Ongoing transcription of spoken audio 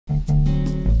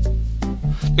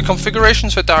The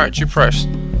configurations for Directory Press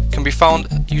can be found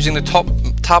using the top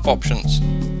tab options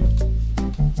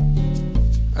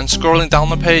and scrolling down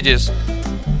the pages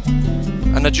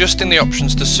and adjusting the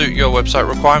options to suit your website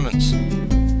requirements.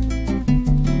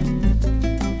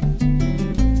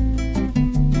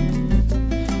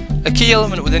 A key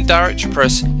element within Directory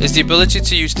Press is the ability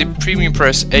to use the Premium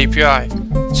Press API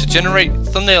to generate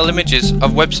thumbnail images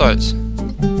of websites.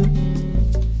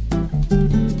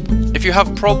 If you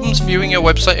have problems viewing your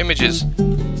website images,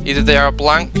 either they are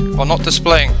blank or not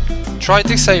displaying, try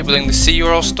disabling the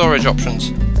CURL storage options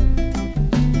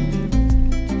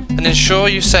and ensure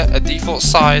you set a default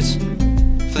size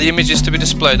for the images to be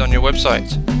displayed on your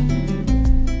website.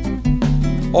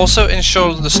 Also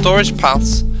ensure that the storage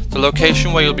paths, the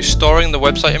location where you'll be storing the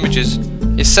website images,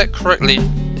 is set correctly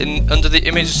under the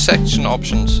image section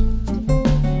options.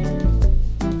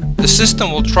 The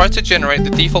system will try to generate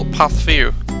the default path for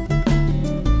you,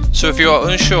 so if you are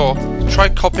unsure, try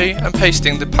copy and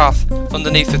pasting the path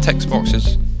underneath the text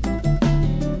boxes.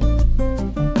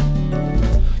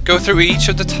 Go through each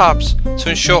of the tabs to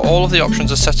ensure all of the options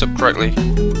are set up correctly.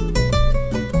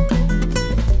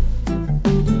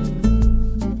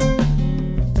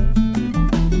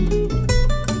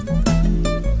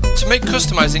 To make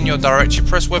customizing your Directory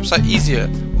Press website easier,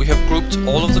 we have grouped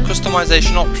all of the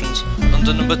customization options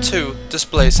under number 2,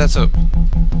 Display Setup.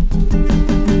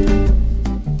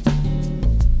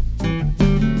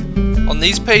 On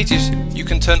these pages, you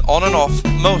can turn on and off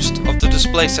most of the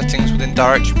display settings within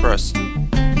Directory Press.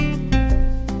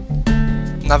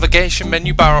 Navigation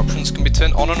menu bar options can be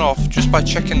turned on and off just by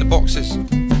checking the boxes.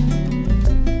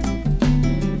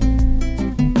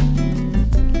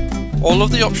 All of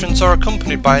the options are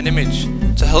accompanied by an image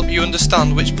to help you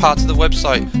understand which part of the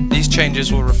website these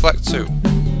changes will reflect to.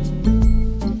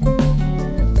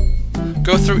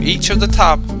 Go through each of the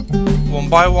tabs one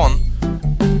by one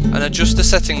and adjust the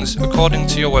settings according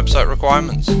to your website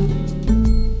requirements.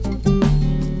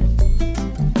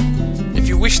 If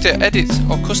you wish to edit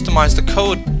or customize the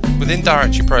code within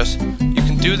Directory Press, you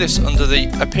can do this under the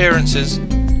Appearances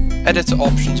Editor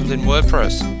options within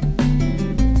Wordpress.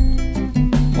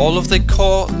 All of the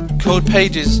core code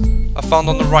pages are found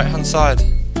on the right hand side.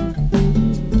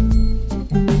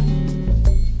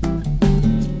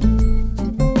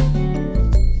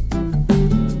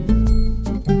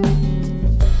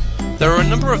 There are a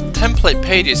number of template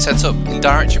pages set up in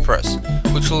Directory Press,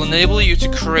 which will enable you to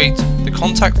create the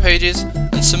contact pages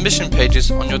and submission pages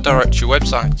on your directory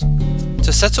website.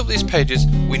 To set up these pages,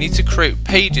 we need to create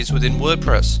pages within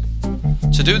WordPress.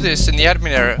 To do this, in the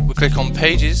admin area, we click on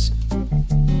Pages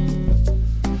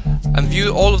and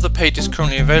view all of the pages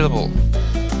currently available.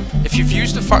 If you've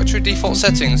used the factory default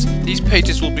settings, these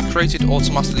pages will be created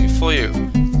automatically for you.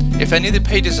 If any of the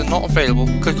pages are not available,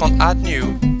 click on Add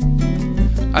New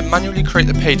and manually create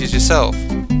the pages yourself.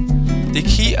 The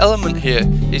key element here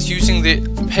is using the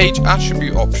page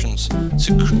attribute options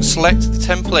to select the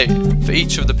template for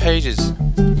each of the pages.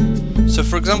 So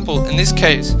for example, in this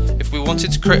case, if we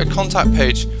wanted to create a contact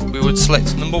page, we would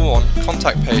select number 1,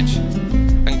 contact page,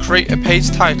 and create a page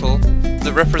title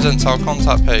that represents our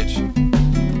contact page.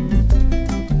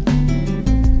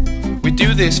 We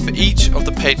do this for each of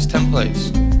the page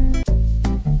templates.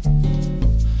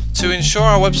 To ensure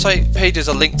our website pages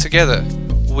are linked together,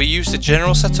 we use the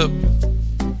General Setup,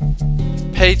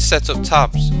 Page Setup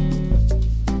tabs.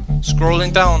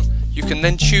 Scrolling down, you can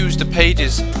then choose the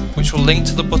pages which will link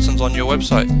to the buttons on your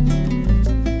website.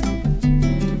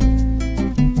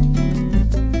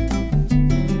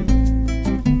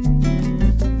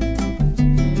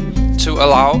 To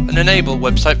allow and enable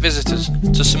website visitors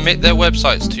to submit their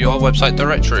websites to your website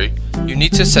directory, you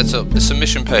need to set up the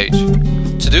submission page.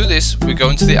 To do this, we go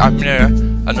into the admin area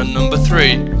and on number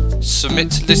 3,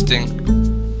 Submit Listing,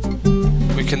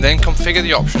 we can then configure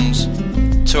the options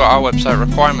to our website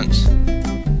requirements.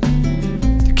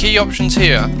 The key options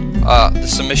here are the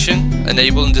submission,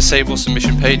 enable and disable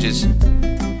submission pages,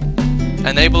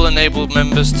 enable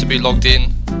members to be logged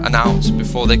in and out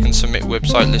before they can submit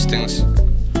website listings,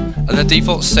 and the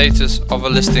default status of a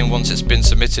listing once it's been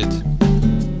submitted.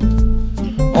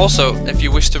 Also, if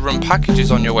you wish to run packages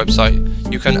on your website,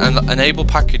 you can enable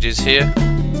packages here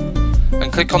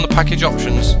and click on the package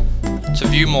options to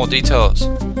view more details,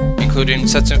 including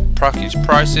setting package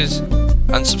prices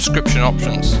and subscription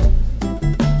options.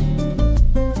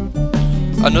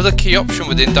 Another key option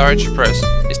within Directory Press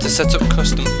is to set up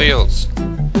custom fields.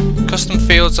 Custom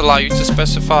fields allow you to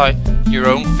specify your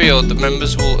own field that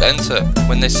members will enter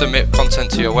when they submit content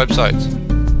to your website.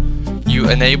 You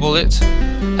enable it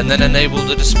and then enable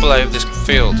the display of this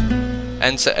field.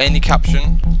 Enter any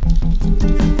caption,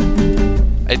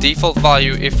 a default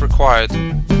value if required,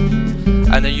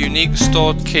 and a unique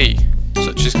stored key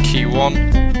such as key 1,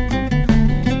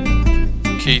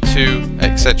 key 2,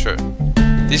 etc.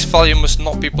 This value must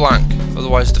not be blank,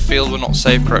 otherwise the field will not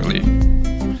save correctly.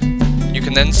 You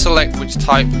can then select which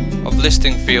type of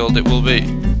listing field it will be,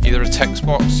 either a text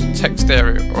box, text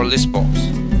area, or a list box.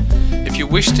 If you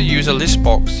wish to use a list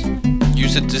box,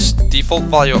 use the default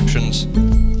value options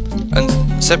and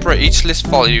separate each list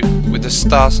value with a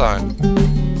star sign.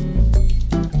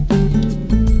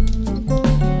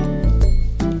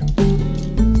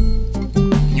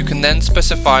 You can then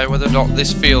specify whether or not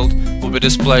this field will be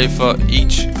displayed for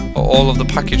each or all of the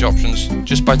package options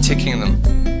just by ticking them.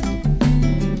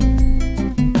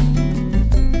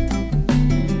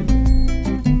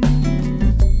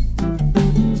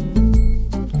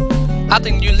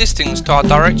 Adding new listings to our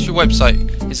directory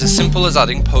website is as simple as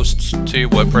adding posts to your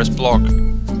WordPress blog.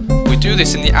 We do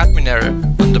this in the admin area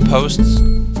under Posts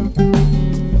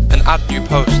and Add New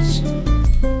Posts.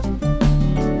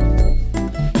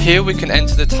 Here we can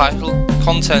enter the title,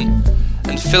 content,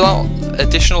 and fill out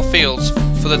additional fields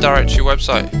for the directory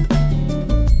website.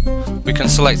 We can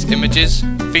select images,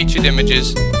 featured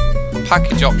images,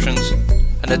 package options,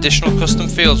 and additional custom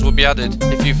fields will be added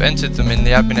if you've entered them in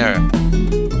the admin area.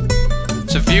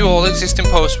 To view all existing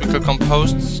posts, we click on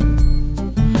Posts,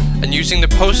 and using the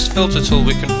Posts filter tool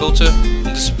we can filter and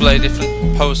display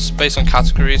different posts based on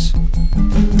categories,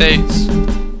 dates,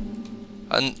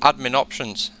 and admin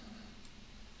options.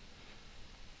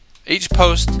 Each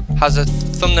post has a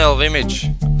thumbnail image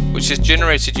which is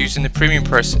generated using the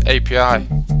Wordpress API.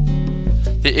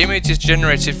 The image is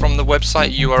generated from the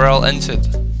website URL entered.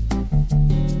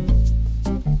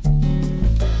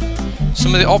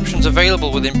 Some of the options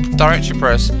available within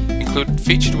Wordpress include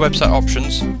featured website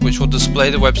options, which will display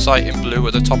the website in blue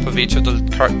at the top of each of the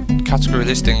category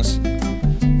listings,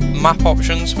 map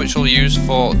options, which we'll use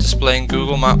for displaying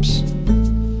Google Maps,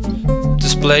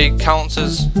 display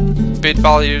counters, bid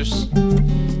values,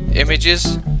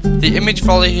 images. The image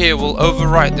value here will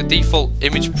overwrite the default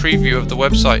image preview of the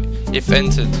website if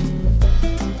entered.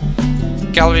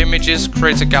 Gallery images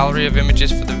create a gallery of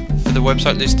images for the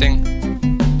website listing.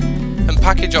 And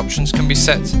package options can be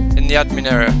set in the admin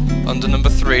area under number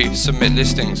 3, Submit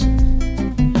Listings.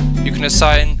 You can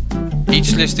assign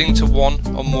each listing to one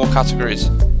or more categories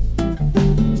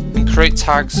and create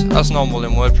tags as normal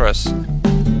in WordPress.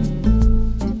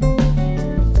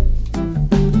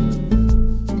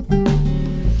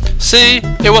 See,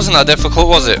 it wasn't that difficult,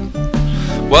 was it?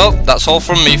 Well, that's all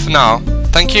from me for now.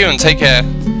 Thank you and take care.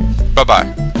 Bye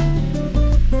bye.